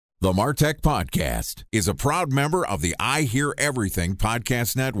The Martech Podcast is a proud member of the I Hear Everything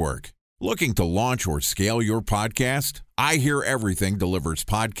Podcast Network. Looking to launch or scale your podcast? I Hear Everything delivers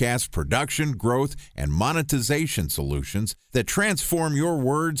podcast production, growth, and monetization solutions that transform your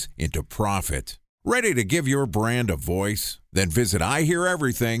words into profit. Ready to give your brand a voice? Then visit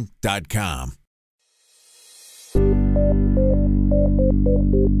iheareverything.com.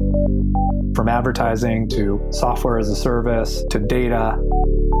 From advertising to software as a service to data.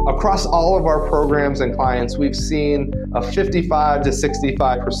 Across all of our programs and clients, we've seen a 55 to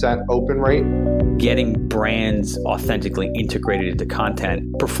 65% open rate. Getting brands authentically integrated into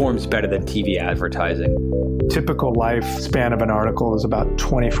content performs better than TV advertising. Typical lifespan of an article is about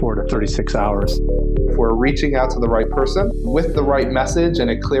 24 to 36 hours. If we're reaching out to the right person with the right message and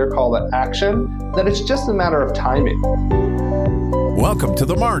a clear call to action, then it's just a matter of timing. Welcome to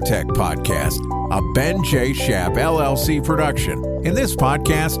the Martech Podcast, a Ben J. Schaap LLC production. In this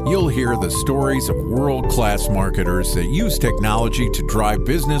podcast, you'll hear the stories of world-class marketers that use technology to drive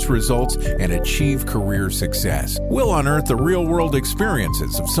business results and achieve career success. We'll unearth the real-world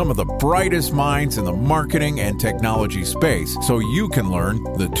experiences of some of the brightest minds in the marketing and technology space so you can learn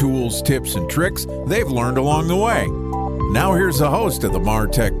the tools, tips, and tricks they've learned along the way. Now here's the host of the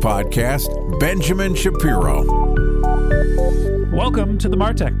Martech Podcast, Benjamin Shapiro. Welcome to the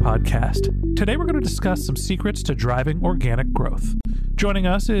Martech Podcast. Today we're going to discuss some secrets to driving organic growth. Joining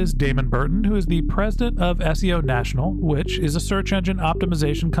us is Damon Burton, who is the president of SEO National, which is a search engine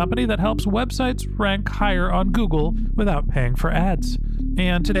optimization company that helps websites rank higher on Google without paying for ads.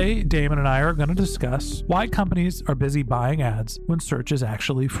 And today, Damon and I are going to discuss why companies are busy buying ads when search is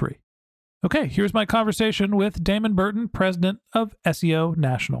actually free. Okay, here's my conversation with Damon Burton, president of SEO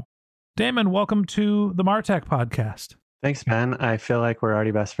National. Damon, welcome to the Martech Podcast. Thanks, Ben. I feel like we're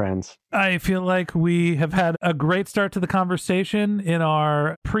already best friends. I feel like we have had a great start to the conversation in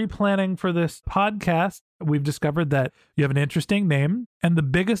our pre-planning for this podcast. We've discovered that you have an interesting name and the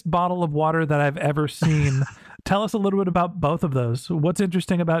biggest bottle of water that I've ever seen. Tell us a little bit about both of those. What's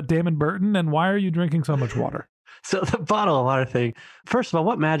interesting about Damon Burton and why are you drinking so much water? So the bottle of water thing, first of all,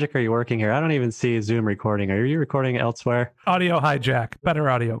 what magic are you working here? I don't even see Zoom recording. Are you recording elsewhere? Audio hijack, better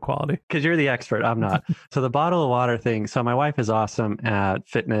audio quality. Because you're the expert, I'm not. So the bottle of water thing, so my wife is awesome at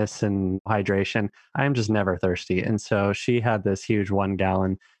fitness and hydration. I'm just never thirsty. And so she had this huge 1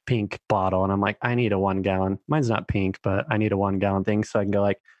 gallon pink bottle. And I'm like, I need a 1 gallon. Mine's not pink, but I need a 1 gallon thing. So I can go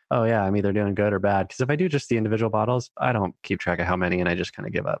like, oh yeah, I'm either doing good or bad. Because if I do just the individual bottles, I don't keep track of how many and I just kind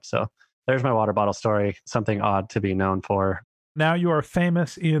of give up. So there's my water bottle story, something odd to be known for. Now you are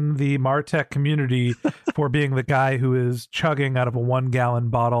famous in the MarTech community for being the guy who is chugging out of a 1 gallon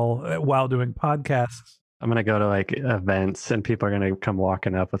bottle while doing podcasts. I'm going to go to like events and people are going to come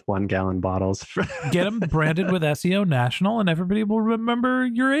walking up with 1 gallon bottles. Get them branded with SEO National and everybody will remember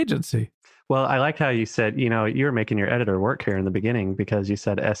your agency. Well, I like how you said, you were making your editor work here in the beginning because you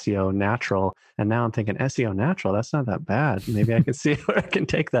said SEO Natural. And now I'm thinking SEO Natural, that's not that bad. Maybe I can see where I can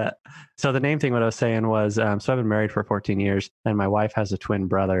take that. So the name thing, what I was saying was, so I've been married for 14 years and my wife has a twin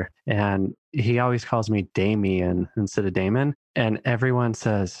brother and he always calls me Damien instead of Damon. And everyone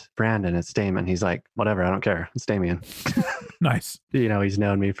says, Brandon, it's Damon. He's like, whatever, I don't care. It's Damien. Nice. He's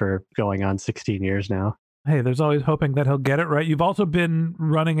known me for going on 16 years now. Hey, there's always hoping that he'll get it right. You've also been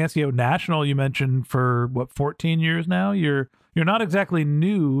running SEO National, you mentioned, for 14 years now? You're not exactly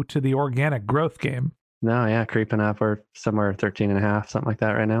new to the organic growth game. No, yeah, creeping up. We're somewhere 13 and a half, something like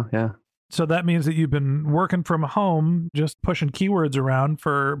that right now. Yeah. So that means that you've been working from home, just pushing keywords around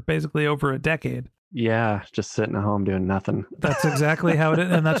for basically over a decade. Yeah, just sitting at home doing nothing. That's exactly how it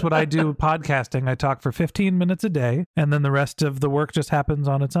is. And that's what I do podcasting. I talk for 15 minutes a day, and then the rest of the work just happens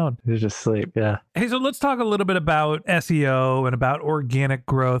on its own. You just sleep, yeah. Hey, so let's talk a little bit about SEO and about organic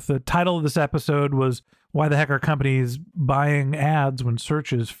growth. The title of this episode was, Why the Heck Are Companies Buying Ads When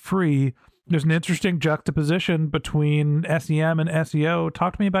Search is Free? There's an interesting juxtaposition between SEM and SEO.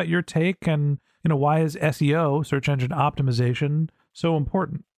 Talk to me about your take and, why is SEO, search engine optimization, so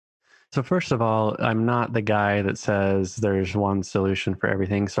important? So first of all, I'm not the guy that says there's one solution for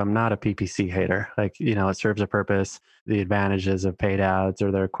everything. So I'm not a PPC hater. Like, it serves a purpose. The advantages of paid ads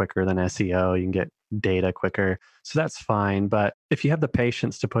are they're quicker than SEO. You can get data quicker. So that's fine. But if you have the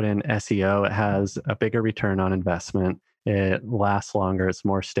patience to put in SEO, it has a bigger return on investment. It lasts longer. It's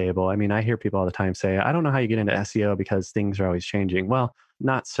more stable. I mean, I hear people all the time say, I don't know how you get into SEO because things are always changing. Well,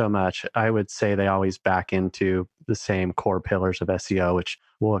 not so much. I would say they always back into the same core pillars of SEO, which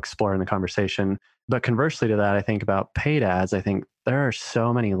we'll explore in the conversation. But conversely to that, I think about paid ads. I think there are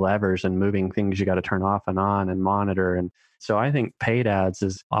so many levers and moving things you got to turn off and on and monitor. And so I think paid ads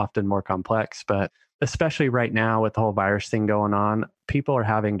is often more complex, but especially right now with the whole virus thing going on, people are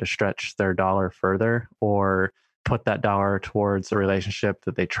having to stretch their dollar further or put that dollar towards a relationship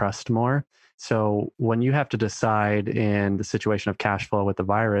that they trust more. So when you have to decide in the situation of cash flow with the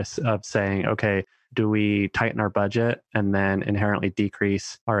virus of saying, okay, do we tighten our budget and then inherently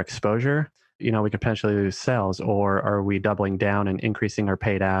decrease our exposure? We could potentially lose sales, or are we doubling down and increasing our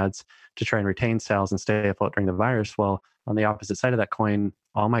paid ads to try and retain sales and stay afloat during the virus? Well, on the opposite side of that coin,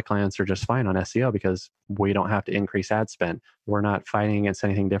 all my clients are just fine on SEO because we don't have to increase ad spend. We're not fighting against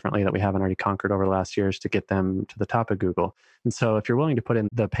anything differently that we haven't already conquered over the last years to get them to the top of Google. And so if you're willing to put in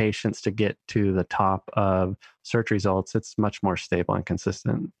the patience to get to the top of search results, it's much more stable and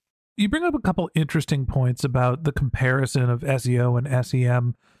consistent. You bring up a couple interesting points about the comparison of SEO and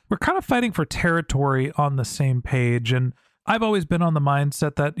SEM. We're kind of fighting for territory on the same page. And I've always been on the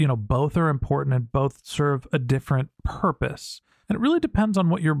mindset that, both are important and both serve a different purpose. And it really depends on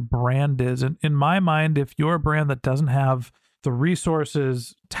what your brand is. And in my mind, if you're a brand that doesn't have the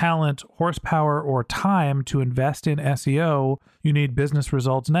resources, talent, horsepower, or time to invest in SEO, you need business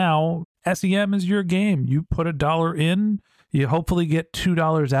results now. SEM is your game. You put $1 in, you hopefully get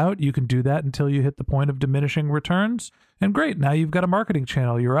 $2 out. You can do that until you hit the point of diminishing returns. And great, now you've got a marketing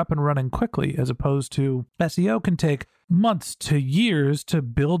channel. You're up and running quickly, as opposed to SEO can take months to years to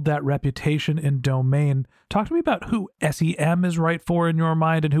build that reputation and domain. Talk to me about who SEM is right for in your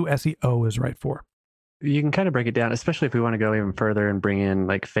mind and who SEO is right for. You can kind of break it down, especially if we want to go even further and bring in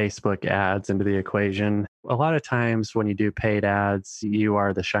like Facebook ads into the equation. A lot of times when you do paid ads, you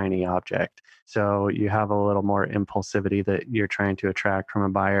are the shiny object. So you have a little more impulsivity that you're trying to attract from a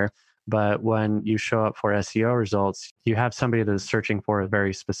buyer. But when you show up for SEO results, you have somebody that is searching for a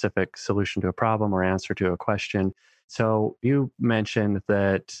very specific solution to a problem or answer to a question. So you mentioned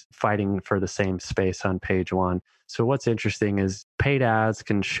that fighting for the same space on page one. So what's interesting is paid ads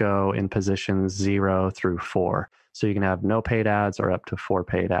can show in positions 0 through 4. So you can have no paid ads or up to 4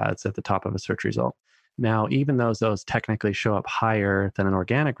 paid ads at the top of a search result. Now, even though those technically show up higher than an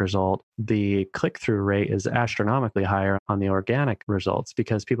organic result, the click-through rate is astronomically higher on the organic results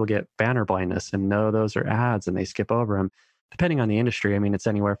because people get banner blindness and know those are ads and they skip over them. Depending on the industry, it's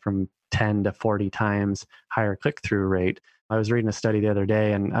anywhere from 10 to 40 times higher click-through rate. I was reading a study the other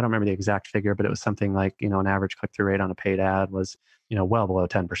day, and I don't remember the exact figure, but it was something like, an average click-through rate on a paid ad was, well below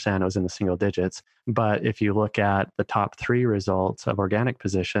 10%. It was in the single digits. But if you look at the top 3 results of organic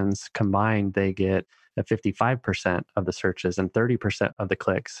positions combined, they get 55% of the searches and 30% of the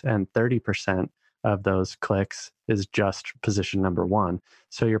clicks, and 30% of those clicks is just position number 1.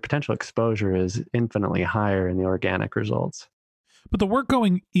 So your potential exposure is infinitely higher in the organic results. But the work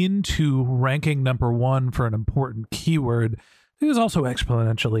going into ranking number 1 for an important keyword is also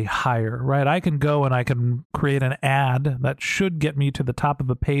exponentially higher, right? I can go and I can create an ad that should get me to the top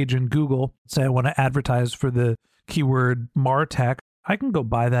of a page in Google. Say I want to advertise for the keyword MarTech. I can go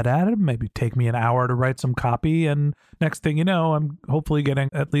buy that ad. It maybe take me an hour to write some copy. And next thing you know, I'm hopefully getting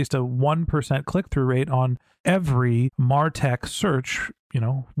at least a 1% click-through rate on every MarTech search,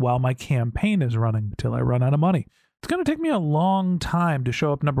 while my campaign is running until I run out of money. It's going to take me a long time to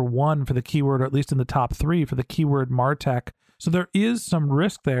show up number 1 for the keyword, or at least in the top 3 for the keyword MarTech. So there is some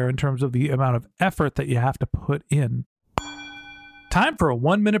risk there in terms of the amount of effort that you have to put in. Time for a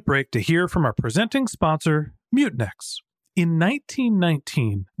 1-minute break to hear from our presenting sponsor, Mutinex. In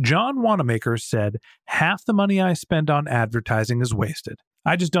 1919, John Wanamaker said, "Half the money I spend on advertising is wasted.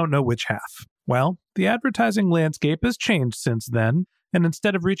 I just don't know which half." Well, the advertising landscape has changed since then, and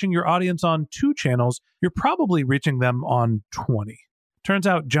instead of reaching your audience on 2 channels, you're probably reaching them on 20. Turns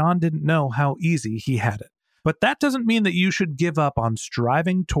out John didn't know how easy he had it. But that doesn't mean that you should give up on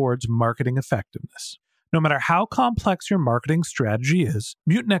striving towards marketing effectiveness. No matter how complex your marketing strategy is,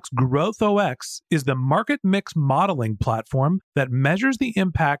 Mutinex GrowthOS is the market mix modeling platform that measures the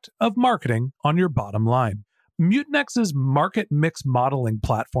impact of marketing on your bottom line. Mutinex's market mix modeling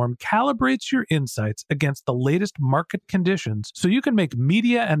platform calibrates your insights against the latest market conditions so you can make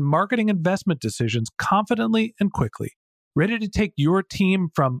media and marketing investment decisions confidently and quickly. Ready to take your team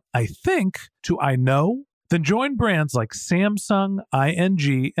from I think to I know? Then join brands like Samsung,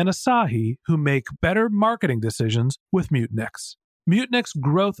 ING, and Asahi who make better marketing decisions with Mutinex. Mutinex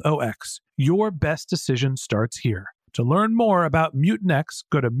GrowthOS. Your best decision starts here. To learn more about Mutinex,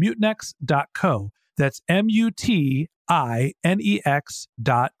 go to mutinex.co. That's MUTINEX.co.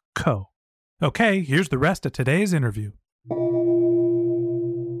 Okay, here's the rest of today's interview.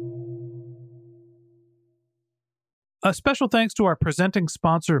 A special thanks to our presenting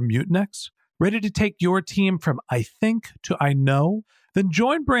sponsor, Mutinex. Ready to take your team from I think to I know? Then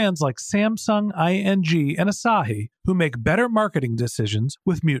join brands like Samsung, ING, and Asahi who make better marketing decisions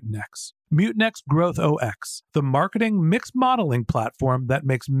with Mutinex. Mutinex Growth OX, the marketing mix modeling platform that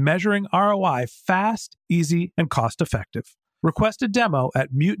makes measuring ROI fast, easy, and cost-effective. Request a demo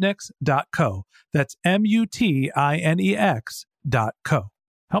at Mutinex.co. That's Mutinex.co.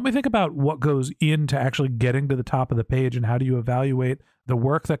 Help me think about what goes into actually getting to the top of the page, and how do you evaluate the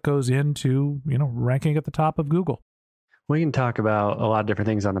work that goes into, ranking at the top of Google? We can talk about a lot of different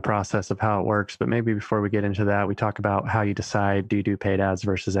things on the process of how it works, but maybe before we get into that, we talk about how you decide, do you do paid ads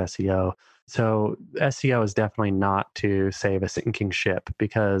versus SEO? So SEO is definitely not to save a sinking ship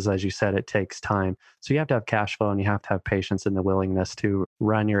because, as you said, it takes time. So you have to have cash flow and you have to have patience and the willingness to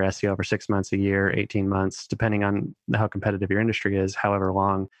run your SEO for 6 months, a year, 18 months, depending on how competitive your industry is, however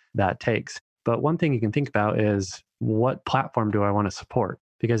long that takes. But one thing you can think about is, what platform do I want to support?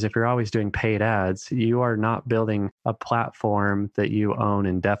 Because if you're always doing paid ads, you are not building a platform that you own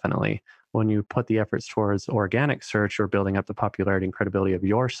indefinitely. When you put the efforts towards organic search, you're building up the popularity and credibility of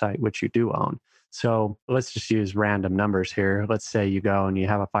your site, which you do own. So let's just use random numbers here. Let's say you go and you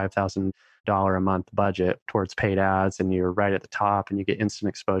have a $5,000 a month budget towards paid ads and you're right at the top and you get instant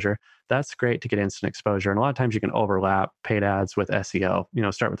exposure. That's great to get instant exposure. And a lot of times you can overlap paid ads with SEO.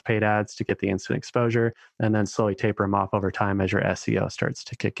 Start with paid ads to get the instant exposure and then slowly taper them off over time as your SEO starts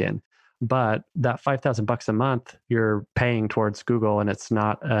to kick in. But that $5,000 a month you're paying towards Google, and it's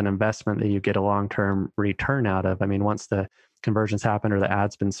not an investment that you get a long-term return out of. I mean, once the conversions happen or the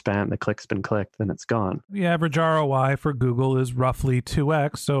ad's been spent, the click's been clicked, then it's gone. The average ROI for Google is roughly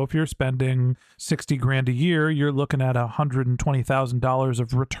 2x. So if you're spending $60,000 a year, you're looking at $120,000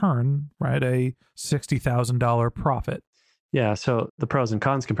 of return, right? A $60,000 profit. Yeah. So the pros and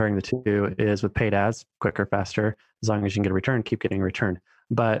cons comparing the two is with paid ads, quicker, faster. As long as you can get a return, keep getting a return.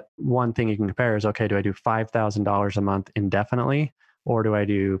 But one thing you can compare is, okay, do I do $5,000 a month indefinitely? Or do I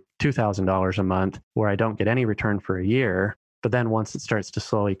do $2,000 a month where I don't get any return for a year? But then once it starts to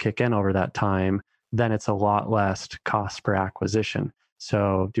slowly kick in over that time, then it's a lot less cost per acquisition.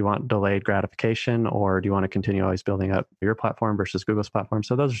 So do you want delayed gratification, or do you want to continue always building up your platform versus Google's platform?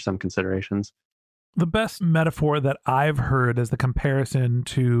 So those are some considerations. The best metaphor that I've heard is the comparison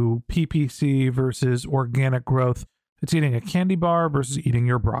to PPC versus organic growth. It's eating a candy bar versus eating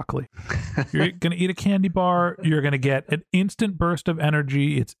your broccoli. You're going to eat a candy bar. You're going to get an instant burst of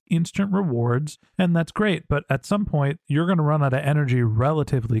energy. It's instant rewards, and that's great. But at some point, you're going to run out of energy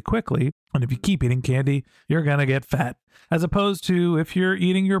relatively quickly. And if you keep eating candy, you're going to get fat. As opposed to if you're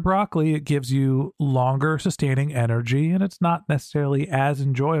eating your broccoli, it gives you longer sustaining energy, and it's not necessarily as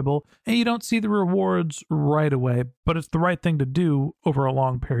enjoyable. And you don't see the rewards right away, but it's the right thing to do over a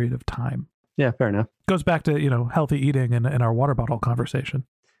long period of time. Yeah, fair enough. Goes back to, healthy eating and our water bottle conversation.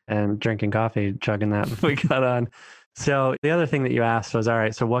 And drinking coffee, chugging that before we got on. So the other thing that you asked was, all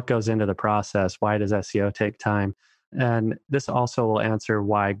right, so what goes into the process? Why does SEO take time? And this also will answer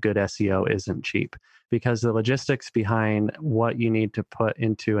why good SEO isn't cheap, because the logistics behind what you need to put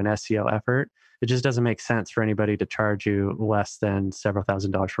into an SEO effort, it just doesn't make sense for anybody to charge you less than several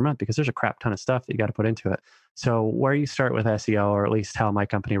 $1,000s per month, because there's a crap ton of stuff that you got to put into it. So where you start with SEO, or at least how my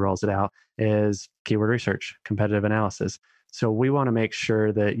company rolls it out, is keyword research, competitive analysis. So we want to make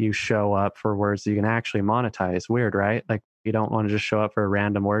sure that you show up for words that you can actually monetize. Weird, right? Like, you don't want to just show up for a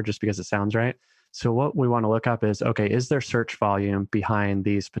random word just because it sounds right. So what we want to look up is, okay, is there search volume behind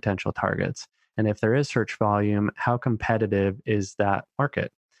these potential targets? And if there is search volume, how competitive is that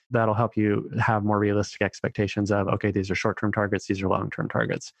market? That'll help you have more realistic expectations of, okay, these are short-term targets, these are long-term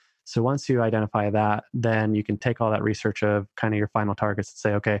targets. So once you identify that, then you can take all that research of kind of your final targets and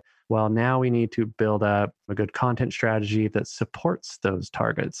say, okay, well, now we need to build up a good content strategy that supports those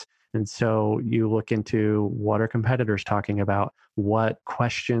targets. And so you look into, what are competitors talking about? What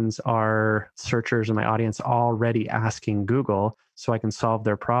questions are searchers in my audience already asking Google, so I can solve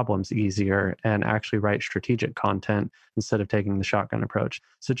their problems easier and actually write strategic content instead of taking the shotgun approach.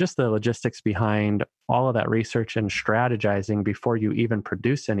 So just the logistics behind all of that research and strategizing before you even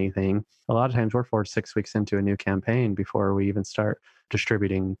produce anything. A lot of times we're 4 to 6 weeks into a new campaign before we even start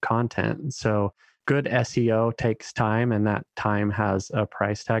distributing content. So good SEO takes time, and that time has a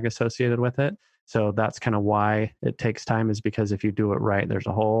price tag associated with it. So that's kind of why it takes time, is because if you do it right, there's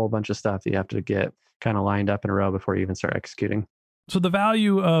a whole bunch of stuff that you have to get kind of lined up in a row before you even start executing. So the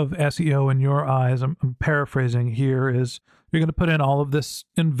value of SEO in your eyes, I'm paraphrasing here, is you're going to put in all of this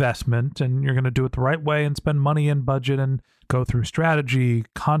investment and you're going to do it the right way and spend money and budget and go through strategy,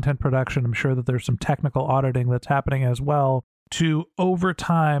 content production. I'm sure that there's some technical auditing that's happening as well, to over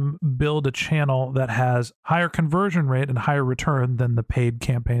time build a channel that has higher conversion rate and higher return than the paid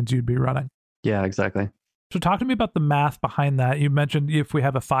campaigns you'd be running. Yeah, exactly. So talk to me about the math behind that. You mentioned if we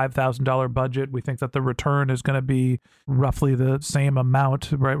have a $5,000 budget, we think that the return is going to be roughly the same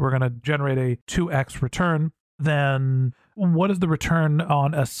amount, right? We're going to generate a 2x return. Then what is the return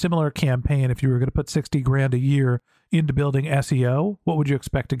on a similar campaign? If you were going to put $60,000 a year into building SEO, what would you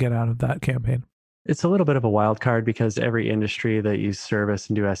expect to get out of that campaign? It's a little bit of a wild card because every industry that you service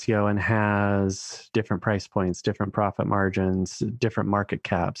and do SEO and has different price points, different profit margins, different market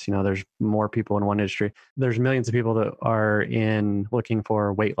caps. There's more people in one industry. There's millions of people that are looking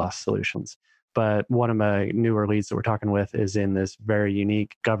for weight loss solutions. But one of my newer leads that we're talking with is in this very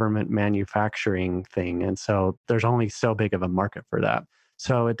unique government manufacturing thing. And so there's only so big of a market for that.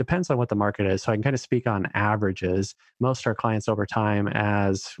 So it depends on what the market is. So I can kind of speak on averages. Most of our clients over time,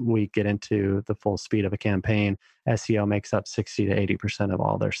 as we get into the full speed of a campaign, SEO makes up 60 to 80% of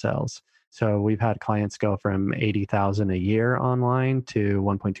all their sales. So we've had clients go from $80,000 a year online to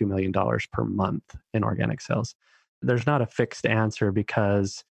 $1.2 million per month in organic sales. There's not a fixed answer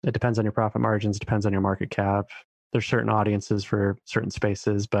because it depends on your profit margins, depends on your market cap. There's certain audiences for certain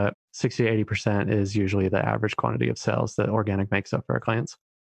spaces, but 60 to 80% is usually the average quantity of sales that organic makes up for our clients.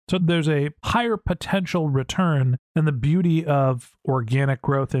 So there's a higher potential return, and the beauty of organic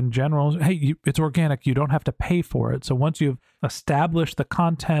growth in general, it's organic, you don't have to pay for it. So once you've established the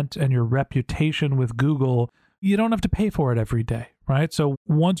content and your reputation with Google, you don't have to pay for it every day, right? So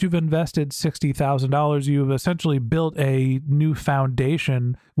once you've invested $60,000, you've essentially built a new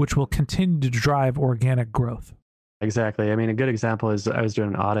foundation, which will continue to drive organic growth. Exactly. I mean, a good example is I was doing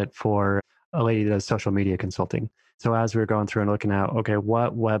an audit for a lady that does social media consulting. So as we were going through and looking at, okay,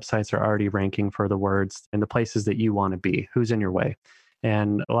 what websites are already ranking for the words in the places that you want to be? Who's in your way?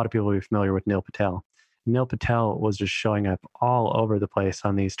 And a lot of people will be familiar with Neil Patel. Neil Patel was just showing up all over the place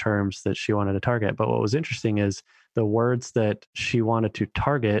on these terms that she wanted to target. But what was interesting is the words that she wanted to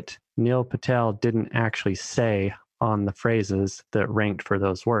target, Neil Patel didn't actually say on the phrases that ranked for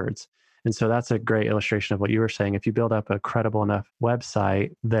those words. And so that's a great illustration of what you were saying. If you build up a credible enough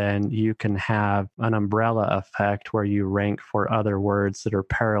website, then you can have an umbrella effect where you rank for other words that are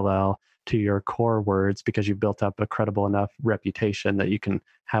parallel to your core words because you built up a credible enough reputation that you can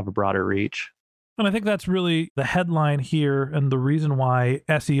have a broader reach. And I think that's really the headline here, and the reason why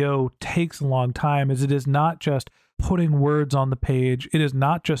SEO takes a long time is it is not just putting words on the page. It is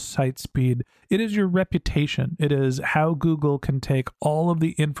not just site speed. It is your reputation. It is how Google can take all of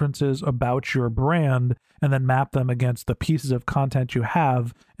the inferences about your brand and then map them against the pieces of content you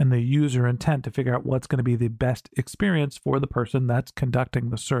have and the user intent to figure out what's going to be the best experience for the person that's conducting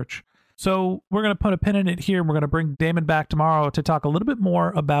the search. So we're going to put a pin in it here, and we're going to bring Damon back tomorrow to talk a little bit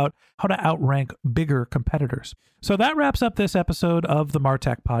more about how to outrank bigger competitors. So that wraps up this episode of the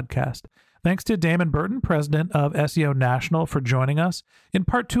MarTech Podcast. Thanks to Damon Burton, president of SEO National, for joining us. In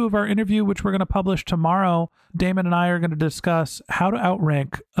part 2 of our interview, which we're going to publish tomorrow, Damon and I are going to discuss how to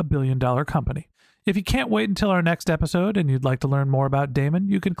outrank a billion-dollar company. If you can't wait until our next episode and you'd like to learn more about Damon,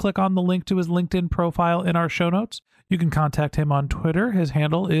 you can click on the link to his LinkedIn profile in our show notes. You can contact him on Twitter. His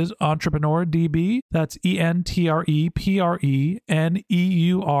handle is EntrepreneurDB. That's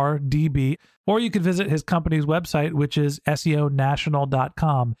EntrepreneurDB. Or you can visit his company's website, which is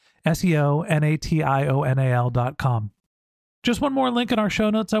SEOnational.com, SEOnational.com. Just one more link in our show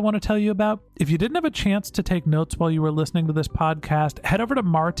notes I want to tell you about. If you didn't have a chance to take notes while you were listening to this podcast, head over to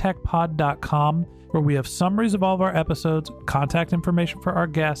martechpod.com, where we have summaries of all of our episodes, contact information for our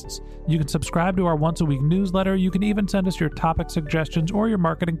guests. You can subscribe to our once-a-week newsletter. You can even send us your topic suggestions or your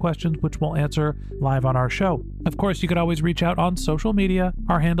marketing questions, which we'll answer live on our show. Of course, you can always reach out on social media.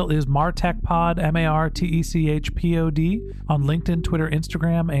 Our handle is MarTechPod, MarTechPod, on LinkedIn, Twitter,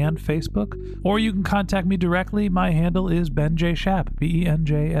 Instagram, and Facebook. Or you can contact me directly. My handle is Ben J. Shap,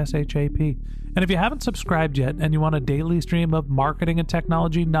 BenJShap. And if you haven't subscribed yet and you want a daily stream of marketing and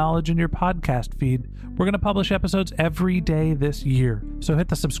technology knowledge in your podcast feed, we're going to publish episodes every day this year. So hit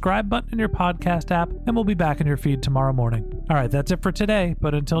the subscribe button in your podcast app and we'll be back in your feed tomorrow morning. All right, that's it for today.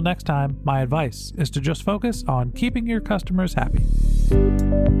 But until next time, my advice is to just focus on keeping your customers happy.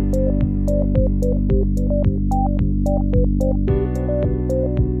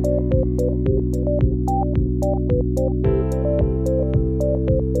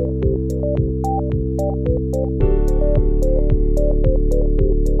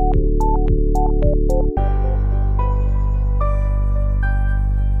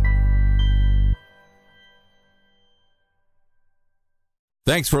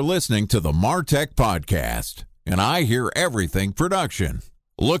 Thanks for listening to the MarTech Podcast, an I Hear Everything production.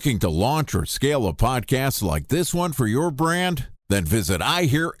 Looking to launch or scale a podcast like this one for your brand? Then visit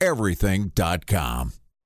iheareverything.com.